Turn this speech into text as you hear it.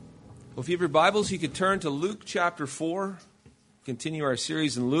Well, if you have your Bibles, you could turn to Luke chapter 4, continue our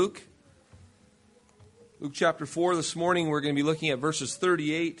series in Luke. Luke chapter 4, this morning we're going to be looking at verses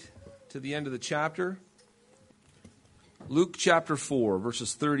 38 to the end of the chapter. Luke chapter 4,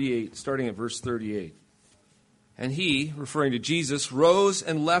 verses 38, starting at verse 38. And he, referring to Jesus, rose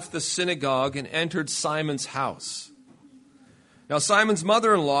and left the synagogue and entered Simon's house. Now Simon's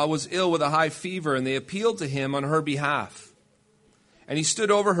mother-in-law was ill with a high fever, and they appealed to him on her behalf. And he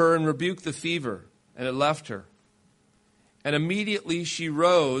stood over her and rebuked the fever, and it left her. And immediately she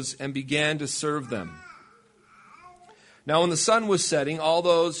rose and began to serve them. Now when the sun was setting, all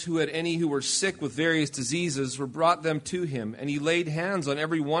those who had any who were sick with various diseases were brought them to him, and he laid hands on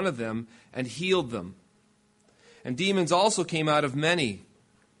every one of them and healed them. And demons also came out of many,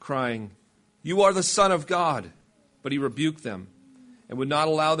 crying, "You are the Son of God." But he rebuked them and would not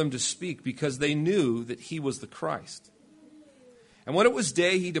allow them to speak, because they knew that he was the Christ. And when it was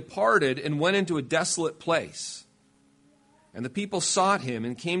day, he departed and went into a desolate place. And the people sought him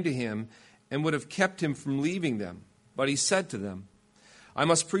and came to him and would have kept him from leaving them. But he said to them, "I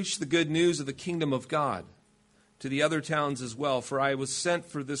must preach the good news of the kingdom of God to the other towns as well, for I was sent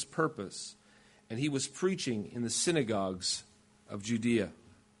for this purpose." And he was preaching in the synagogues of Judea.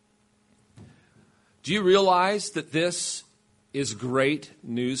 Do you realize that this is great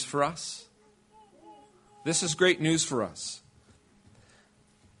news for us? This is great news for us.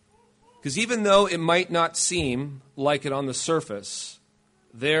 Because even though it might not seem like it on the surface,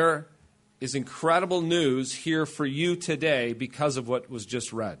 there is incredible news here for you today because of what was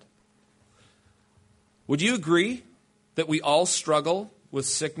just read. Would you agree that we all struggle with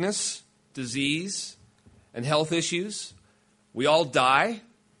sickness, disease, and health issues? We all die.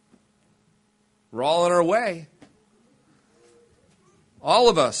 We're all on our way. All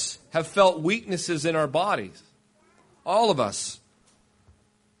of us have felt weaknesses in our bodies. All of us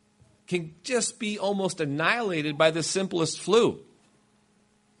can just be almost annihilated by the simplest flu.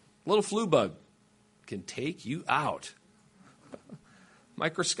 A little flu bug can take you out.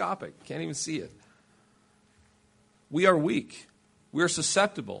 Microscopic, can't even see it. We are weak. We are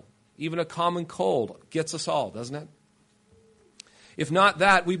susceptible. Even a common cold gets us all, doesn't it? If not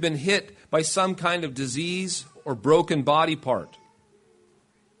that, we've been hit by some kind of disease or broken body part,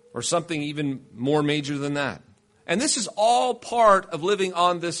 or something even more major than that. And this is all part of living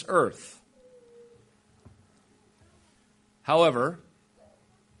on this earth. However,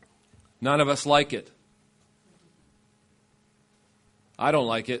 none of us like it. I don't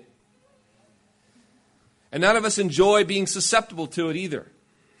like it. And none of us enjoy being susceptible to it either.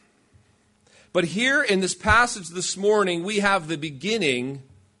 But here in this passage this morning, we have the beginning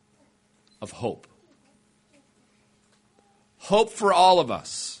of hope. Hope for all of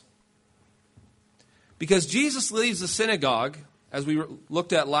us. Because Jesus leaves the synagogue, as we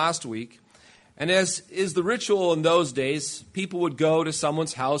looked at last week, and as is the ritual in those days, people would go to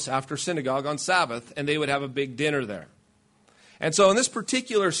someone's house after synagogue on Sabbath, and they would have a big dinner there. And so on this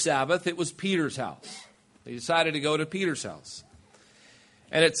particular Sabbath, it was Peter's house. They decided to go to Peter's house.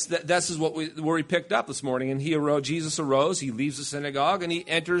 And this is where we picked up this morning. And Jesus arose, he leaves the synagogue, and he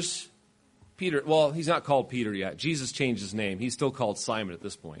enters Peter. Well, he's not called Peter yet. Jesus changed his name. He's still called Simon at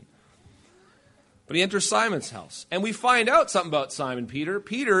this point. But he enters Simon's house. And we find out something about Simon Peter.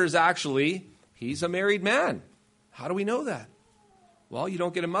 Peter is actually, he's a married man. How do we know that? Well, you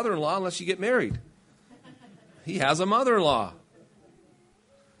don't get a mother-in-law unless you get married. He has a mother-in-law.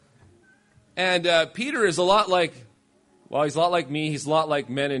 And Peter is a lot like, well, he's a lot like me. He's a lot like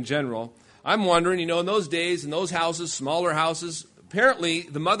men in general. I'm wondering, in those days, in those houses, smaller houses, apparently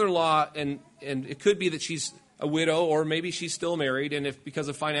the mother-in-law, and it could be that she's a widow, or maybe she's still married, and if because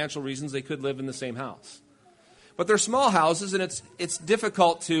of financial reasons, they could live in the same house. But they're small houses, and it's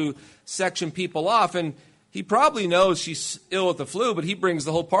difficult to section people off. And he probably knows she's ill with the flu, but he brings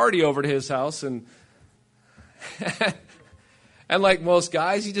the whole party over to his house, and and like most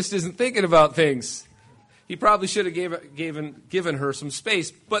guys, he just isn't thinking about things. He probably should have given her some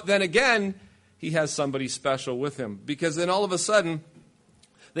space. But then again, he has somebody special with him, because then all of a sudden,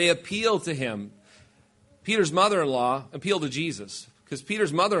 they appeal to him. Peter's mother-in-law appealed to Jesus, because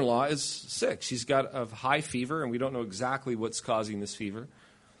Peter's mother-in-law is sick. She's got a high fever, and we don't know exactly what's causing this fever.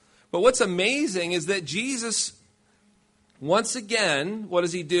 But what's amazing is that Jesus, once again, what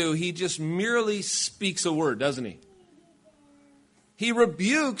does he do? He just merely speaks a word, doesn't he? He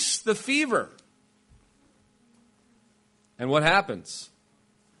rebukes the fever. And what happens?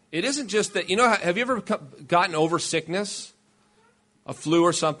 It isn't just that, have you ever gotten over sickness? A flu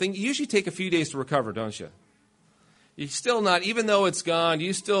or something? You usually take a few days to recover, don't you? You're still not, even though it's gone,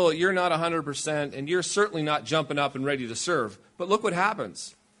 you're not 100%, and you're certainly not jumping up and ready to serve. But look what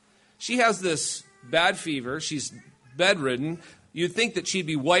happens. She has this bad fever. She's bedridden. You'd think that she'd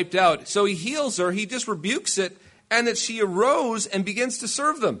be wiped out. So he heals her. He just rebukes it, and that she arose and begins to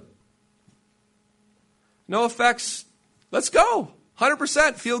serve them. No effects. Let's go.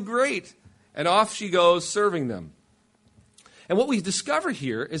 100%. Feel great. And off she goes serving them. And what we discover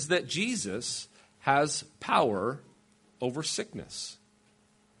here is that Jesus has power over sickness.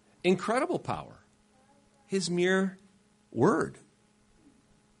 Incredible power. His mere word.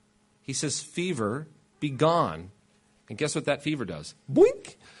 He says, fever, be gone. And guess what that fever does?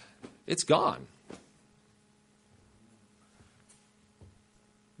 Boink! It's gone.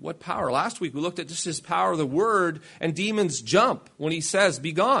 What power? Last week we looked at just his power of the word, and demons jump when he says,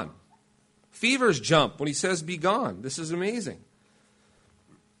 be gone. Fevers jump when he says, be gone. This is amazing.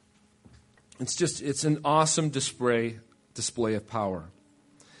 It's an awesome display of power.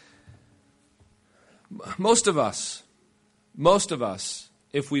 Most of us,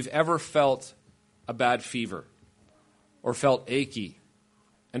 if we've ever felt a bad fever or felt achy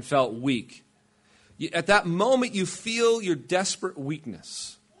and felt weak, at that moment you feel your desperate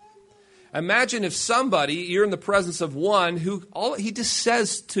weakness. Imagine if you're in the presence of one who he just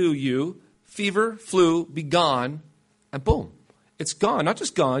says to you, fever, flu, be gone, and boom, it's gone. Not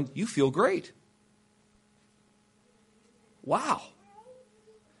just gone, you feel great. Wow.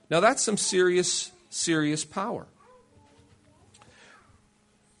 Now that's some serious power.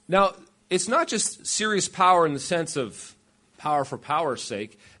 Now, it's not just serious power in the sense of power for power's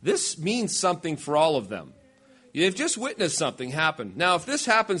sake. This means something for all of them. They've just witnessed something happen. Now, if this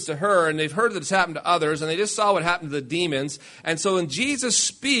happens to her, and they've heard that it's happened to others, and they just saw what happened to the demons, and so when Jesus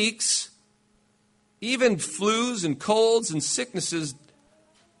speaks, even flus and colds and sicknesses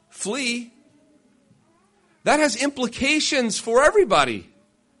flee. That has implications for everybody.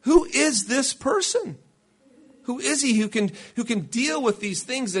 Who is this person? Who is he who can deal with these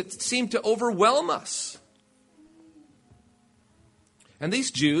things that seem to overwhelm us? And these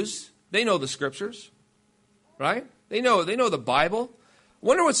Jews, they know the scriptures, right? They know the Bible. I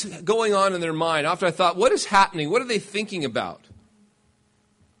wonder what's going on in their mind. After I thought, what is happening? What are they thinking about?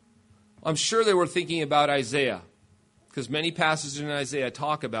 I'm sure they were thinking about Isaiah, because many passages in Isaiah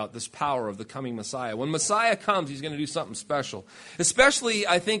talk about this power of the coming Messiah. When Messiah comes, he's going to do something special. Especially,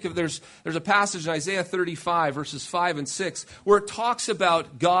 I think if there's a passage in Isaiah 35, verses 5 and 6, where it talks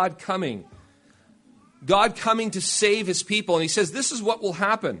about God coming to save his people. And he says, this is what will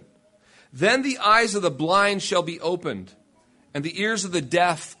happen. Then the eyes of the blind shall be opened, and the ears of the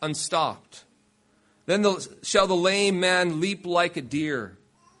deaf unstopped. Then shall the lame man leap like a deer,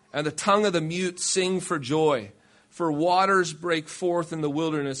 and the tongue of the mute sing for joy. For waters break forth in the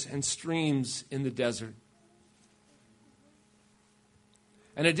wilderness and streams in the desert.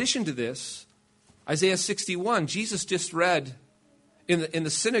 In addition to this, Isaiah 61, Jesus just read in the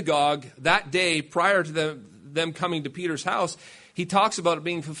synagogue that day prior to them coming to Peter's house. He talks about it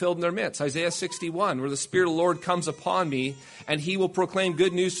being fulfilled in their midst. Isaiah 61, where the Spirit of the Lord comes upon me, and he will proclaim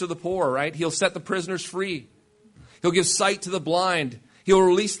good news to the poor, right? He'll set the prisoners free. He'll give sight to the blind. He'll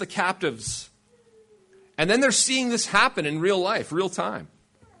release the captives. And then they're seeing this happen in real life, real time.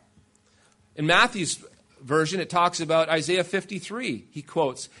 In Matthew's version, it talks about Isaiah 53. He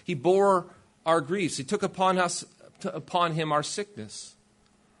quotes, he bore our griefs. He took upon him our sickness.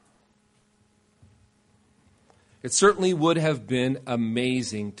 It certainly would have been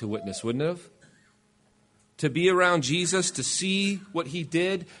amazing to witness, wouldn't it have? To be around Jesus, to see what he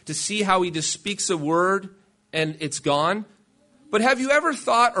did, to see how he just speaks a word and it's gone. But have you ever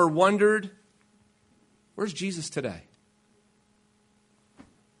thought or wondered, where's Jesus today?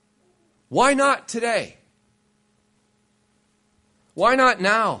 Why not today? Why not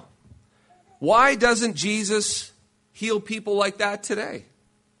now? Why doesn't Jesus heal people like that today?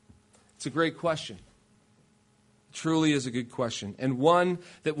 It's a great question. It truly is a good question, and one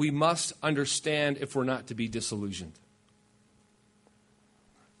that we must understand if we're not to be disillusioned.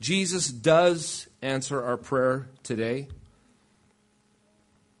 Jesus does answer our prayer today,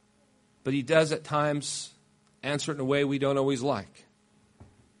 but he does at times answer it in a way we don't always like.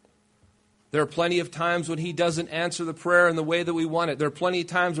 There are plenty of times when he doesn't answer the prayer in the way that we want it. There are plenty of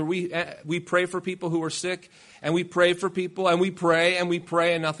times where we pray for people who are sick, and we pray for people, and we pray,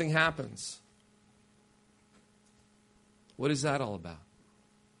 and nothing happens. What is that all about?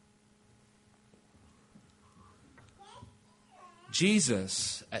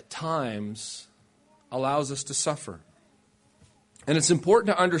 Jesus, at times, allows us to suffer. And it's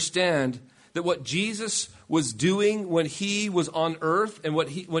important to understand that what Jesus was doing when he was on earth and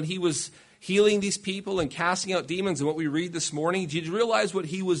when he was healing these people and casting out demons and what we read this morning, did you realize what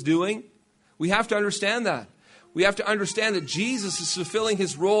he was doing? We have to understand that. We have to understand that Jesus is fulfilling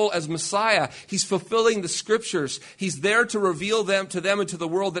his role as Messiah. He's fulfilling the Scriptures. He's there to reveal them to them and to the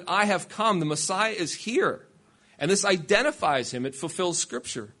world that I have come. The Messiah is here. And this identifies him. It fulfills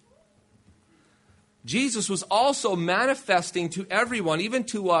Scripture. Jesus was also manifesting to everyone, even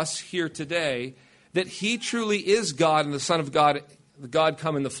to us here today, that he truly is God and the Son of God, the God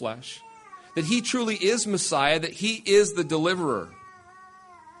come in the flesh. That he truly is Messiah, that he is the deliverer.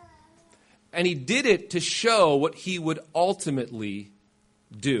 And he did it to show what he would ultimately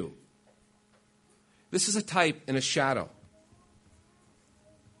do. This is a type and a shadow.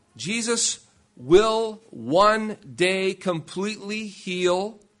 Jesus will one day completely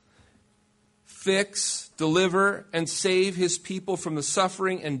heal, fix, deliver, and save his people from the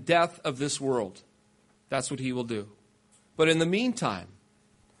suffering and death of this world. That's what he will do. But in the meantime,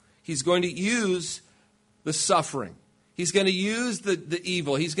 he's going to use the suffering. He's going to use the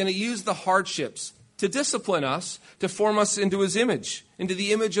evil. He's going to use the hardships to discipline us, to form us into his image, into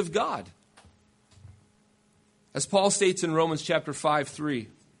the image of God. As Paul states in Romans chapter 5:3,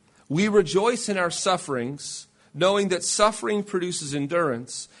 we rejoice in our sufferings, knowing that suffering produces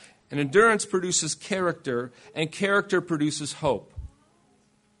endurance, and endurance produces character, and character produces hope.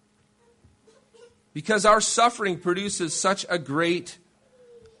 Because our suffering produces such a great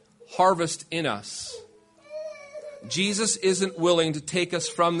harvest in us, Jesus isn't willing to take us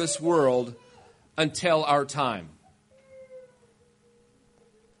from this world until our time.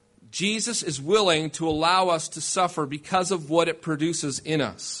 Jesus is willing to allow us to suffer because of what it produces in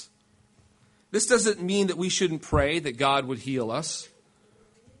us. This doesn't mean that we shouldn't pray that God would heal us.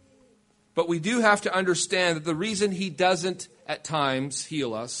 But we do have to understand that the reason he doesn't at times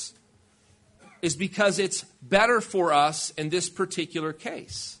heal us is because it's better for us in this particular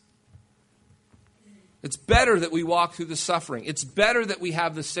case. It's better that we walk through the suffering. It's better that we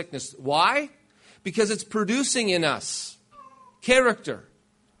have the sickness. Why? Because it's producing in us character.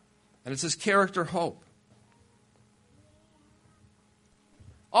 And it says character hope.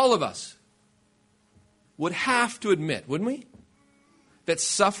 All of us would have to admit, wouldn't we, that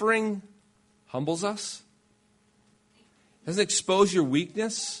suffering humbles us? Doesn't it expose your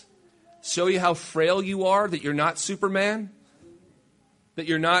weakness? Show you how frail you are, that you're not Superman? That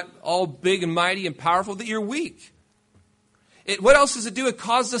you're not all big and mighty and powerful, that you're weak. What else does it do? It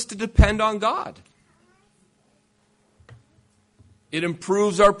causes us to depend on God. It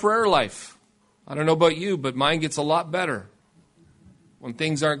improves our prayer life. I don't know about you, but mine gets a lot better when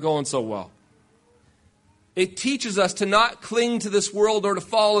things aren't going so well. It teaches us to not cling to this world or to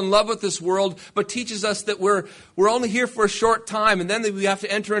fall in love with this world, but teaches us that we're only here for a short time, and then we have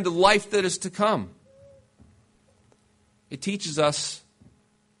to enter into life that is to come. It teaches us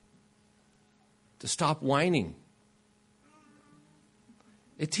to stop whining.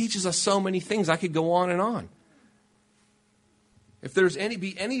 It teaches us so many things. I could go on and on. If there's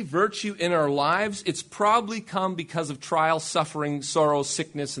any virtue in our lives, it's probably come because of trial, suffering, sorrow,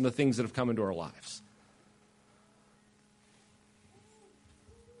 sickness, and the things that have come into our lives.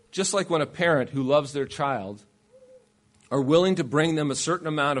 Just like when a parent who loves their child are willing to bring them a certain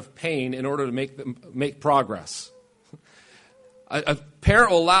amount of pain in order to make progress. A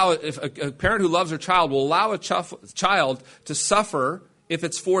parent who loves their child will allow a child to suffer if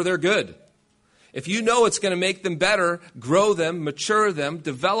it's for their good. If you know it's going to make them better, grow them, mature them,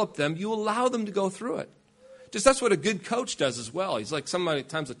 develop them, you allow them to go through it. Just that's what a good coach does as well. He's like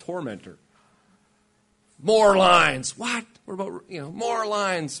sometimes a tormentor. More lines. What? We're about, more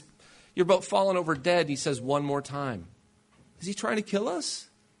lines. You're about falling over dead. And he says one more time. Is he trying to kill us?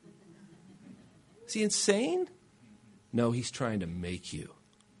 Is he insane? No, he's trying to make you.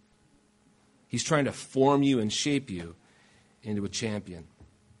 He's trying to form you and shape you into a champion.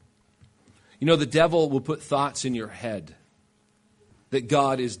 The devil will put thoughts in your head that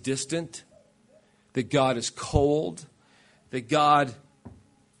God is distant, that God is cold, that God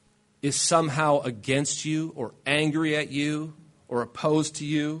is somehow against you or angry at you or opposed to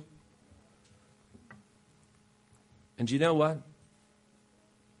you. And you know what?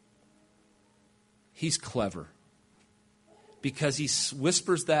 He's clever. Because he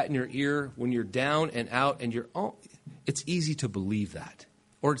whispers that in your ear when you're down and out and it's easy to believe that.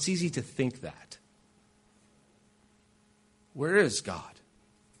 Or it's easy to think that. Where is God?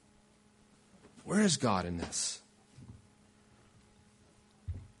 Where is God in this?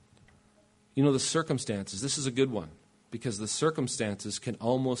 The circumstances, this is a good one, because the circumstances can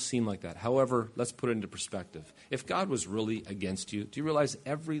almost seem like that. However, let's put it into perspective. If God was really against you, do you realize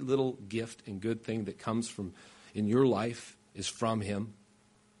every little gift and good thing that comes from in your life is from him?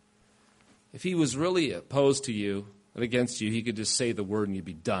 If he was really opposed to you and against you, he could just say the word and you'd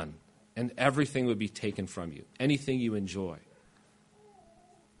be done. and everything would be taken from you, anything you enjoy.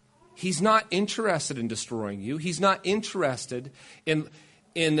 He's not interested in destroying you. He's not interested in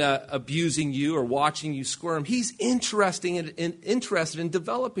abusing you or watching you squirm. He's interested in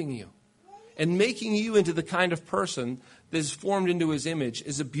developing you and making you into the kind of person that is formed into his image,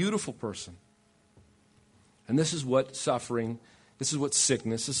 is a beautiful person. And this is what suffering, this is what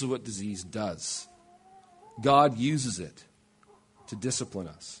sickness, this is what disease does. God uses it to discipline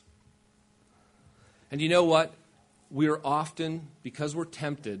us. And you know what? We are often, because we're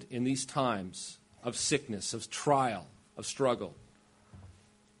tempted in these times of sickness, of trial, of struggle,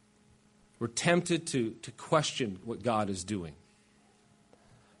 we're tempted to question what God is doing.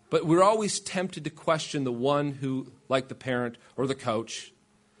 But we're always tempted to question the one who, like the parent or the coach,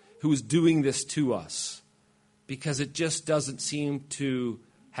 who is doing this to us, because it just doesn't seem to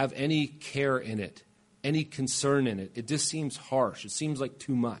have any care in it, any concern in it. It just seems harsh. It seems like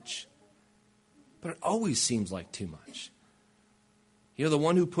too much. But it always seems like too much. You know, the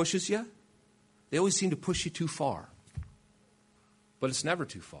one who pushes you, they always seem to push you too far. But it's never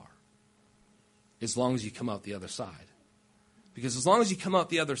too far, as long as you come out the other side. Because as long as you come out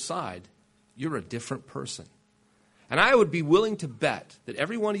the other side, you're a different person. And I would be willing to bet that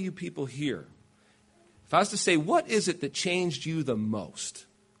every one of you people here, if I was to say, what is it that changed you the most?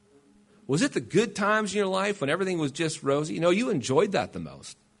 Was it the good times in your life when everything was just rosy? You know, you enjoyed that the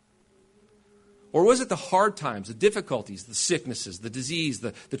most. Or was it the hard times, the difficulties, the sicknesses, the disease,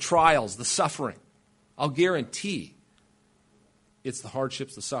 the trials, the suffering? I'll guarantee it's the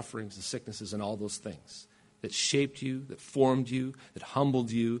hardships, the sufferings, the sicknesses, and all those things that shaped you, that formed you, that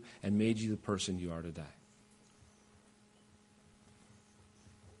humbled you, and made you the person you are today.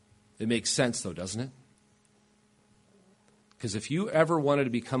 It makes sense, though, doesn't it? Because if you ever wanted to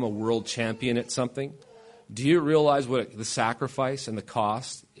become a world champion at something, do you realize what the sacrifice and the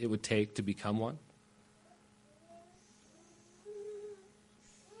cost it would take to become one?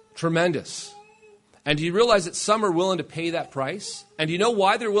 Tremendous. And do you realize that some are willing to pay that price? And do you know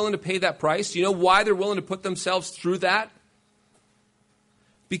why they're willing to pay that price? Do you know why they're willing to put themselves through that?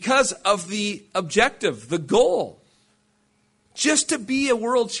 Because of the objective, the goal. Just to be a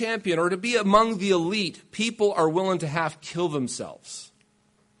world champion or to be among the elite, people are willing to kill themselves.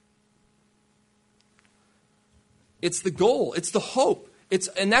 It's the goal. It's the hope.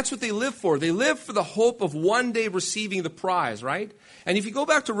 And that's what they live for. They live for the hope of one day receiving the prize, right? And if you go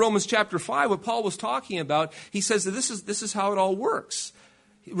back to Romans chapter 5, what Paul was talking about, he says that this is how it all works.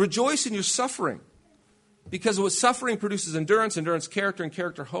 Rejoice in your suffering. Because what suffering produces endurance, endurance character, and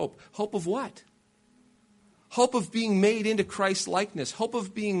character hope. Hope of what? Hope of being made into Christ's likeness. Hope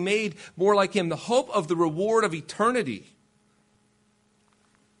of being made more like him. The hope of the reward of eternity.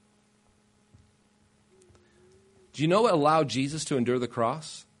 Do you know what allowed Jesus to endure the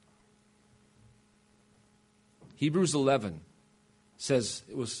cross? Hebrews 11 says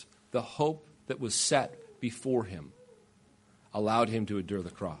it was the hope that was set before him allowed him to endure the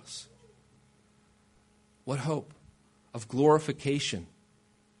cross. What hope? Of glorification.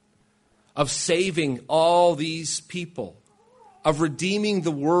 Of saving all these people. Of redeeming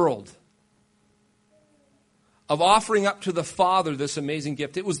the world. Of offering up to the Father this amazing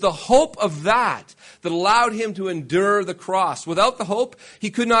gift. It was the hope of that allowed him to endure the cross. Without the hope, he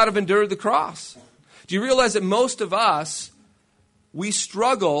could not have endured the cross. Do you realize that most of us, we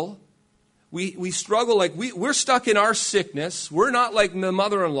struggle. We struggle like we're stuck in our sickness. We're not like the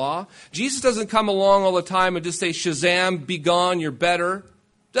mother-in-law. Jesus doesn't come along all the time and just say, Shazam, be gone, you're better.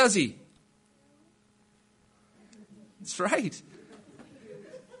 Does he? That's right.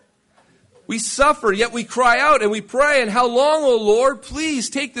 We suffer, yet we cry out and we pray, and how long, O Lord, please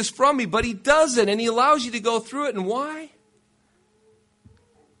take this from me. But he doesn't, and he allows you to go through it. And why?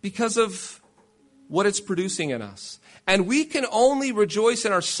 Because of what it's producing in us. And we can only rejoice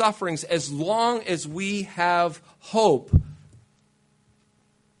in our sufferings as long as we have hope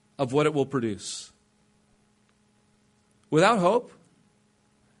of what it will produce. Without hope,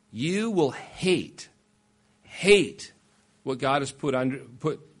 you will hate what God has put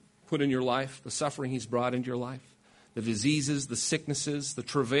in your life, the suffering he's brought into your life, the diseases, the sicknesses, the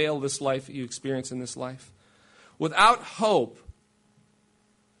travail of this life that you experience in this life. Without hope,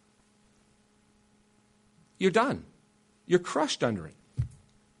 you're done. You're crushed under it.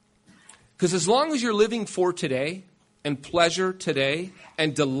 Because as long as you're living for today, and pleasure today,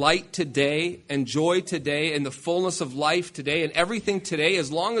 and delight today, and joy today, and the fullness of life today, and everything today,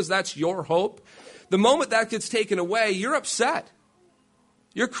 as long as that's your hope, the moment that gets taken away, you're upset.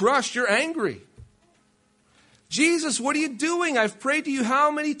 You're crushed. You're angry. Jesus, what are you doing? I've prayed to you how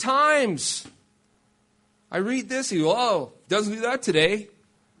many times? I read this. You go, oh, doesn't do that today.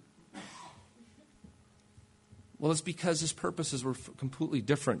 Well, it's because his purposes were completely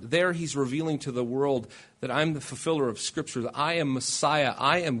different. There he's revealing to the world that I'm the fulfiller of Scripture, that I am Messiah,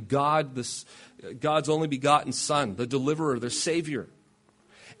 I am God, God's only begotten Son, the deliverer, the Savior.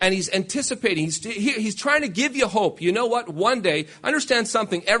 And he's anticipating, he's trying to give you hope. You know what? One day, understand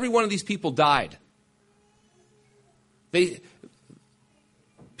something, every one of these people died.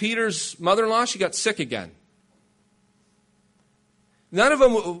 Peter's mother-in-law, she got sick again. None of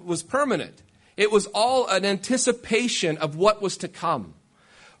them was permanent. It was all an anticipation of what was to come.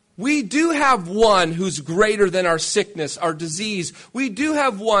 We do have one who's greater than our sickness, our disease. We do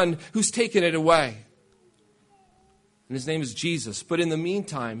have one who's taken it away. And his name is Jesus. But in the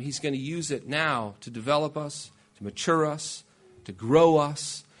meantime, he's going to use it now to develop us, to mature us, to grow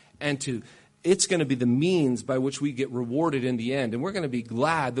us, and it's going to be the means by which we get rewarded in the end. And we're going to be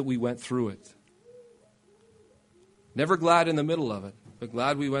glad that we went through it. Never glad in the middle of it, but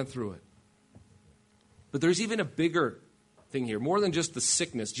glad we went through it. But there's even a bigger thing here. More than just the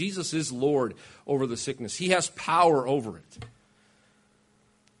sickness. Jesus is Lord over the sickness. He has power over it.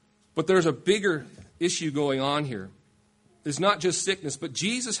 But there's a bigger issue going on here. It's not just sickness, but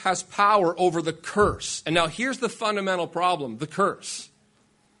Jesus has power over the curse. And now here's the fundamental problem, the curse.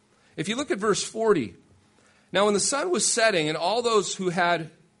 If you look at verse 40, now when the sun was setting and all those who had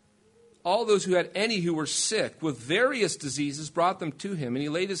any who were sick with various diseases brought them to him, and he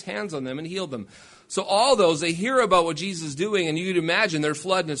laid his hands on them and healed them. So all those, they hear about what Jesus is doing, and you'd imagine they're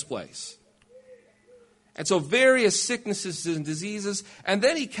flooding his place. And so various sicknesses and diseases, and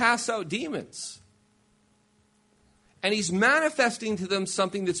then he casts out demons. And he's manifesting to them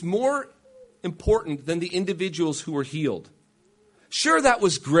something that's more important than the individuals who were healed. Sure, that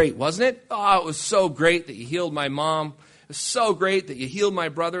was great, wasn't it? Oh, it was so great that you healed my mom. It's so great that you healed my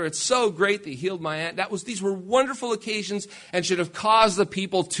brother. It's so great that you healed my aunt. These were wonderful occasions and should have caused the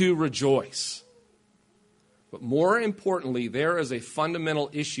people to rejoice. But more importantly, there is a fundamental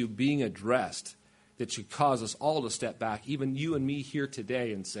issue being addressed that should cause us all to step back, even you and me here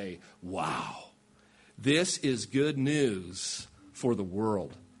today, and say, wow, this is good news for the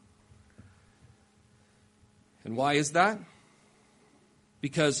world. And why is that?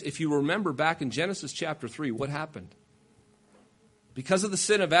 Because if you remember back in Genesis chapter 3, what happened? Because of the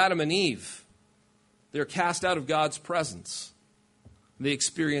sin of Adam and Eve, they're cast out of God's presence. They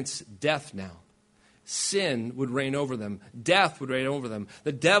experience death now. Sin would reign over them. Death would reign over them.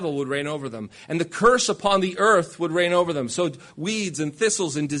 The devil would reign over them. And the curse upon the earth would reign over them. So weeds and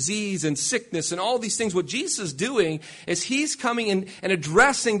thistles and disease and sickness and all these things. What Jesus is doing is he's coming in and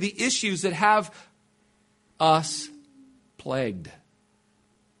addressing the issues that have us plagued.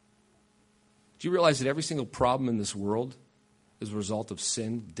 Do you realize that every single problem in this world is a result of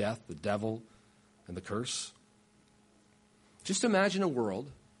sin, death, the devil, and the curse? Just imagine a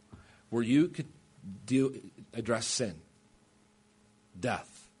world where you could address sin,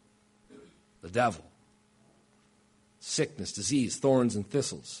 death, the devil, sickness, disease, thorns, and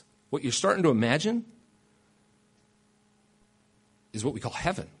thistles. What you're starting to imagine is what we call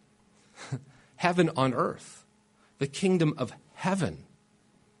heaven. Heaven on earth. The kingdom of heaven.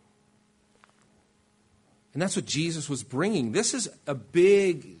 And that's what Jesus was bringing. This is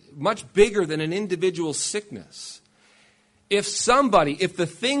much bigger than an individual sickness. If the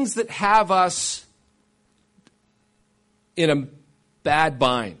things that have us in a bad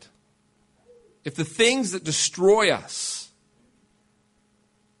bind, if the things that destroy us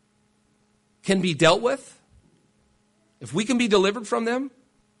can be dealt with, if we can be delivered from them,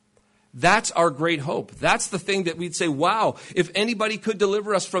 that's our great hope. That's the thing that we'd say, wow, if anybody could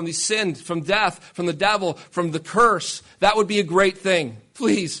deliver us from the sin, from death, from the devil, from the curse, that would be a great thing.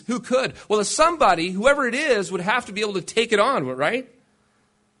 Please, who could? Well, if somebody, whoever it is, would have to be able to take it on, right?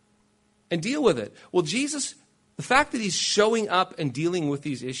 And deal with it. Well, Jesus, the fact that he's showing up and dealing with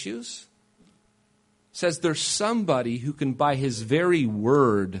these issues says there's somebody who can, by his very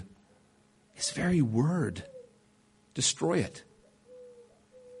word, destroy it.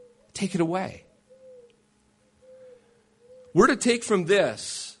 Take it away. We're to take from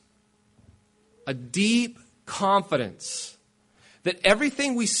this a deep confidence that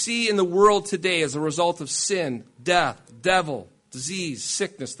everything we see in the world today as a result of sin, death, devil, disease,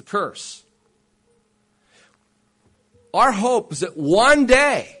 sickness, the curse. Our hope is that one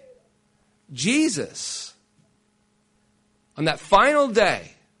day, Jesus, on that final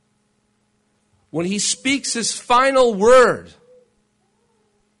day, when he speaks his final word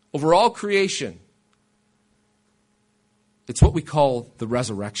over all creation, it's what we call the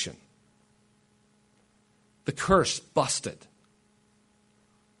resurrection. The curse busted.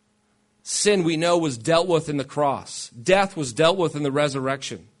 Sin, we know, was dealt with in the cross. Death was dealt with in the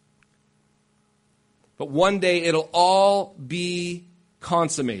resurrection. But one day it'll all be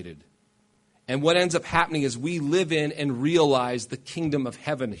consummated. And what ends up happening is we live in and realize the kingdom of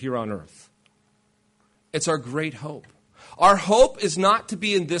heaven here on earth. It's our great hope. Our hope is not to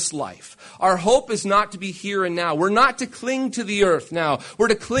be in this life. Our hope is not to be here and now. We're not to cling to the earth now. We're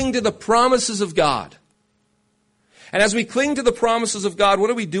to cling to the promises of God. And as we cling to the promises of God, what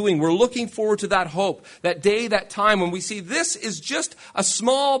are we doing? We're looking forward to that hope, that day, that time when we see this is just a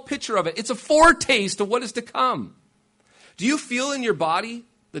small picture of it. It's a foretaste of what is to come. Do you feel in your body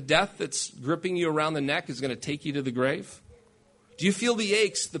the death that's gripping you around the neck is going to take you to the grave? Do you feel the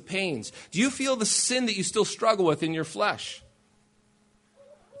aches, the pains? Do you feel the sin that you still struggle with in your flesh?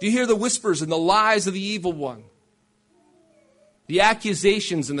 Do you hear the whispers and the lies of the evil one? The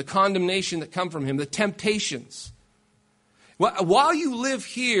accusations and the condemnation that come from him, the temptations. While you live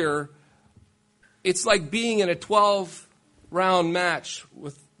here, it's like being in a 12-round match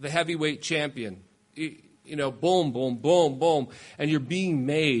with the heavyweight champion. You know, boom, boom, boom, boom. And you're being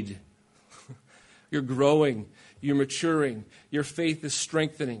made. You're growing. You're maturing. Your faith is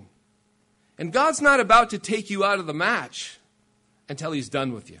strengthening. And God's not about to take you out of the match until he's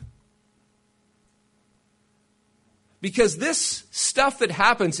done with you. Because this stuff that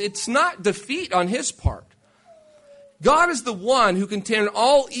happens, it's not defeat on his part. God is the one who can turn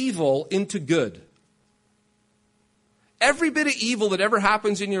all evil into good. Every bit of evil that ever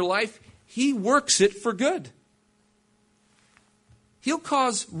happens in your life, he works it for good. He'll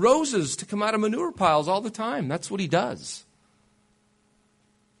cause roses to come out of manure piles all the time. That's what he does.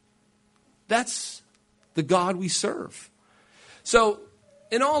 That's the God we serve. So,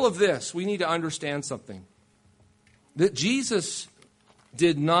 in all of this, we need to understand something. That Jesus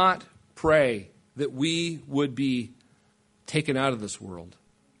did not pray that we would be taken out of this world,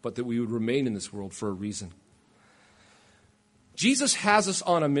 but that we would remain in this world for a reason. Jesus has us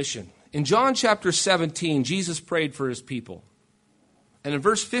on a mission. In John chapter 17, Jesus prayed for his people. And in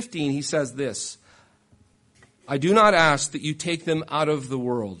verse 15, he says this, I do not ask that you take them out of the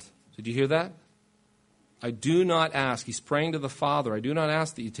world. Did you hear that? I do not ask. He's praying to the Father. I do not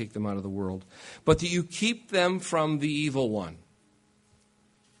ask that you take them out of the world, but that you keep them from the evil one.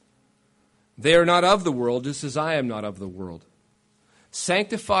 They are not of the world, just as I am not of the world.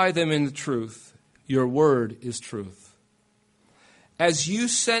 Sanctify them in the truth. Your word is truth. As you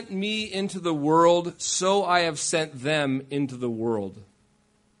sent me into the world, so I have sent them into the world.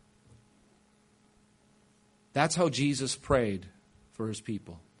 That's how Jesus prayed for his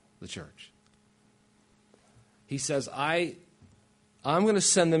people, the church. He says, I'm going to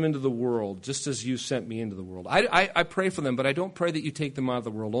send them into the world just as you sent me into the world. I pray for them, but I don't pray that you take them out of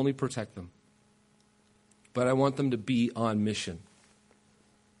the world, only protect them. But I want them to be on mission.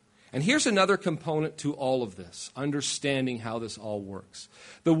 And here's another component to all of this, understanding how this all works.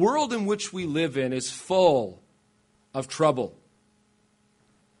 The world in which we live in is full of trouble,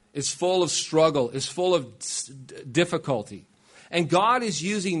 is full of struggle, is full of difficulty. And God is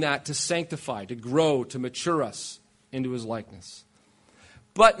using that to sanctify, to grow, to mature us into his likeness.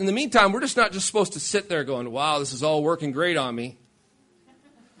 But in the meantime, we're not just supposed to sit there going, wow, this is all working great on me.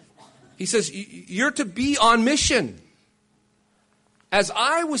 He says, you're to be on mission. As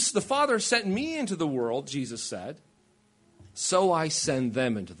the Father sent me into the world, Jesus said, so I send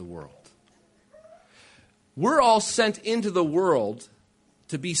them into the world. We're all sent into the world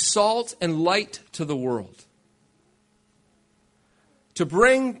to be salt and light to the world. To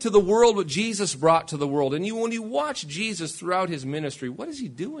bring to the world what Jesus brought to the world. And when you watch Jesus throughout his ministry, what is he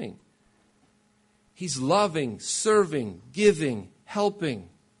doing? He's loving, serving, giving, helping,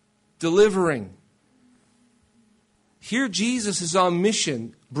 delivering. Here Jesus is on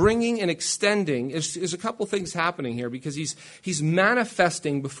mission, bringing and extending. There's a couple things happening here because he's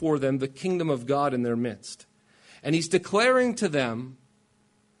manifesting before them the kingdom of God in their midst. And he's declaring to them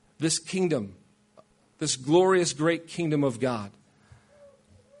this kingdom, this glorious great kingdom of God.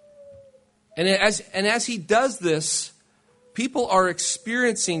 And as he does this, people are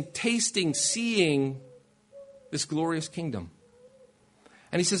experiencing, tasting, seeing this glorious kingdom.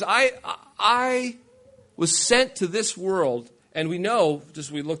 And he says, I was sent to this world, and we know,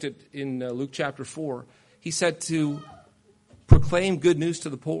 just we looked at in Luke chapter 4, he said to proclaim good news to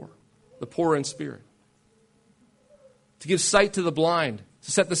the poor in spirit, to give sight to the blind,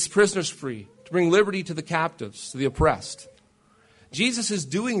 to set the prisoners free, to bring liberty to the captives, to the oppressed. Jesus is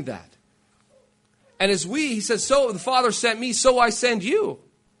doing that. And he says, so the Father sent me, so I send you.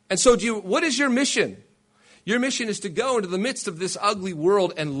 And so what is your mission? Your mission is to go into the midst of this ugly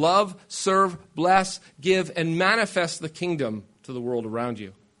world and love, serve, bless, give, and manifest the kingdom to the world around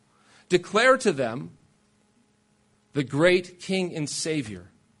you. Declare to them the great King and Savior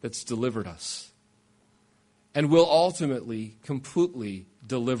that's delivered us. and will ultimately, completely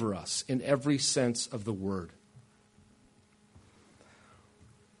deliver us in every sense of the word.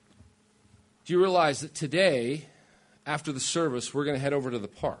 Do you realize that today, after the service, we're going to head over to the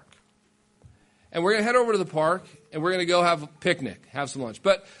park? And we're going to head over to the park, and we're going to go have a picnic, have some lunch.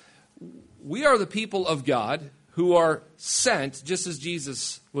 But we are the people of God who are sent, just as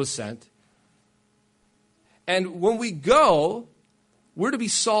Jesus was sent. And when we go, we're to be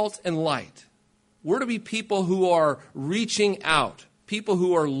salt and light. We're to be people who are reaching out, people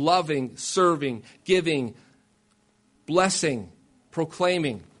who are loving, serving, giving, blessing,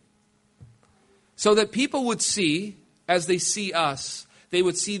 proclaiming. So that people would see, as they see us, they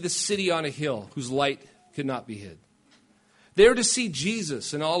would see the city on a hill whose light could not be hid. They're to see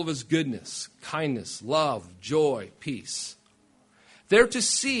Jesus in all of his goodness, kindness, love, joy, peace. They're to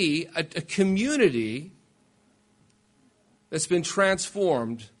see a community that's been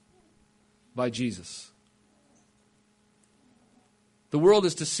transformed by Jesus. The world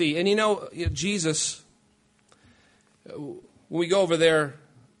is to see. And Jesus, when we go over there,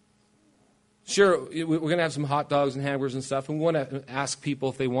 sure, we're going to have some hot dogs and hamburgers and stuff, and we want to ask people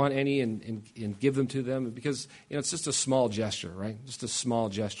if they want any and give them to them, because it's just a small gesture, right? Just a small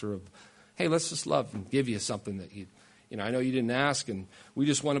gesture of, hey, let's just love and give you something that I know you didn't ask, and we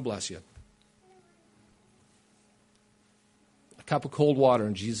just want to bless you. A cup of cold water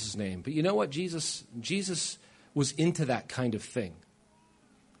in Jesus' name. But you know what? Jesus was into that kind of thing.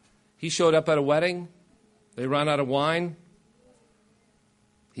 He showed up at a wedding. They ran out of wine.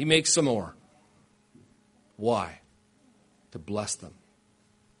 He makes some more. Why? To bless them.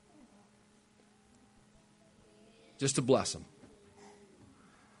 Just to bless them.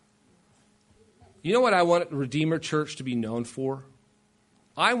 You know what I want Redeemer Church to be known for?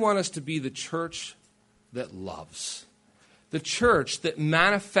 I want us to be the church that loves. The church that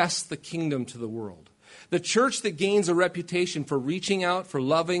manifests the kingdom to the world. The church that gains a reputation for reaching out, for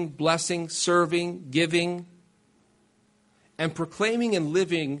loving, blessing, serving, giving, and proclaiming and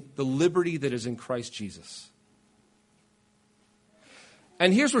living the liberty that is in Christ Jesus.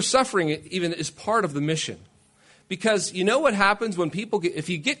 And here's where suffering even is part of the mission. Because you know what happens when people if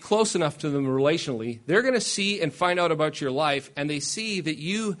you get close enough to them relationally, they're going to see and find out about your life, and they see that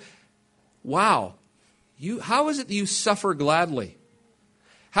how is it that you suffer gladly?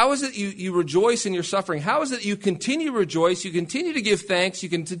 How is it you rejoice in your suffering? How is it you continue to rejoice, you continue to give thanks, you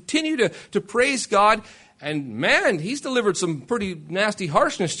can continue to praise God, and man, he's delivered some pretty nasty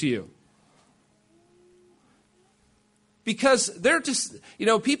harshness to you. Because they're just,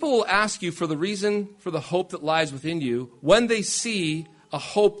 people will ask you for the reason for the hope that lies within you when they see a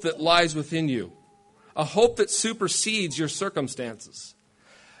hope that lies within you. A hope that supersedes your circumstances.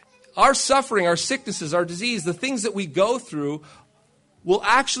 Our suffering, our sicknesses, our disease, the things that we go through will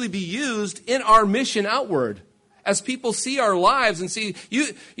actually be used in our mission outward. As people see our lives and see,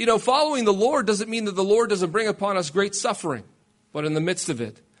 following the Lord doesn't mean that the Lord doesn't bring upon us great suffering. But in the midst of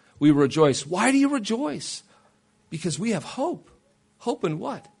it, we rejoice. Why do you rejoice? Because we have hope. Hope in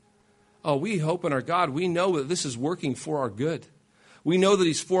what? Oh, we hope in our God. We know that this is working for our good. We know that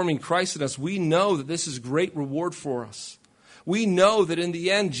he's forming Christ in us. We know that this is great reward for us. We know that in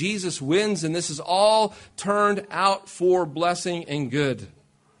the end, Jesus wins, and this is all turned out for blessing and good.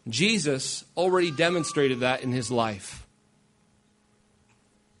 Jesus already demonstrated that in his life.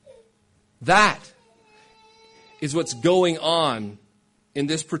 That is what's going on in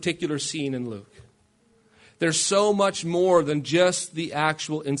this particular scene in Luke. There's so much more than just the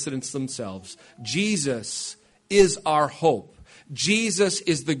actual incidents themselves. Jesus is our hope. Jesus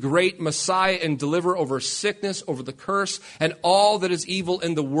is the great Messiah and deliverer over sickness, over the curse, and all that is evil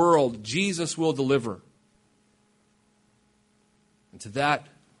in the world. Jesus will deliver. And to that,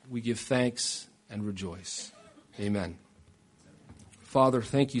 we give thanks and rejoice. Amen. Father,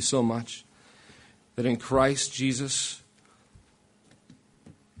 thank you so much that in Christ Jesus,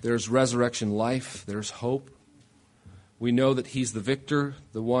 there's resurrection life, there's hope. We know that he's the victor,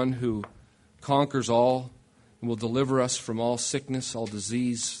 the one who conquers all, and will deliver us from all sickness, all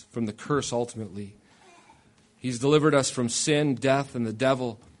disease, from the curse ultimately. He's delivered us from sin, death, and the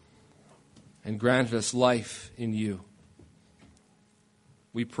devil, and granted us life in you.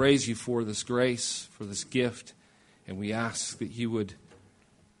 We praise you for this grace, for this gift, and we ask that you would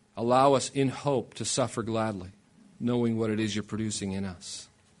allow us in hope to suffer gladly, knowing what it is you're producing in us,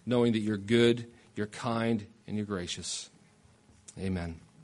 knowing that you're good, you're kind, and you're gracious. Amen.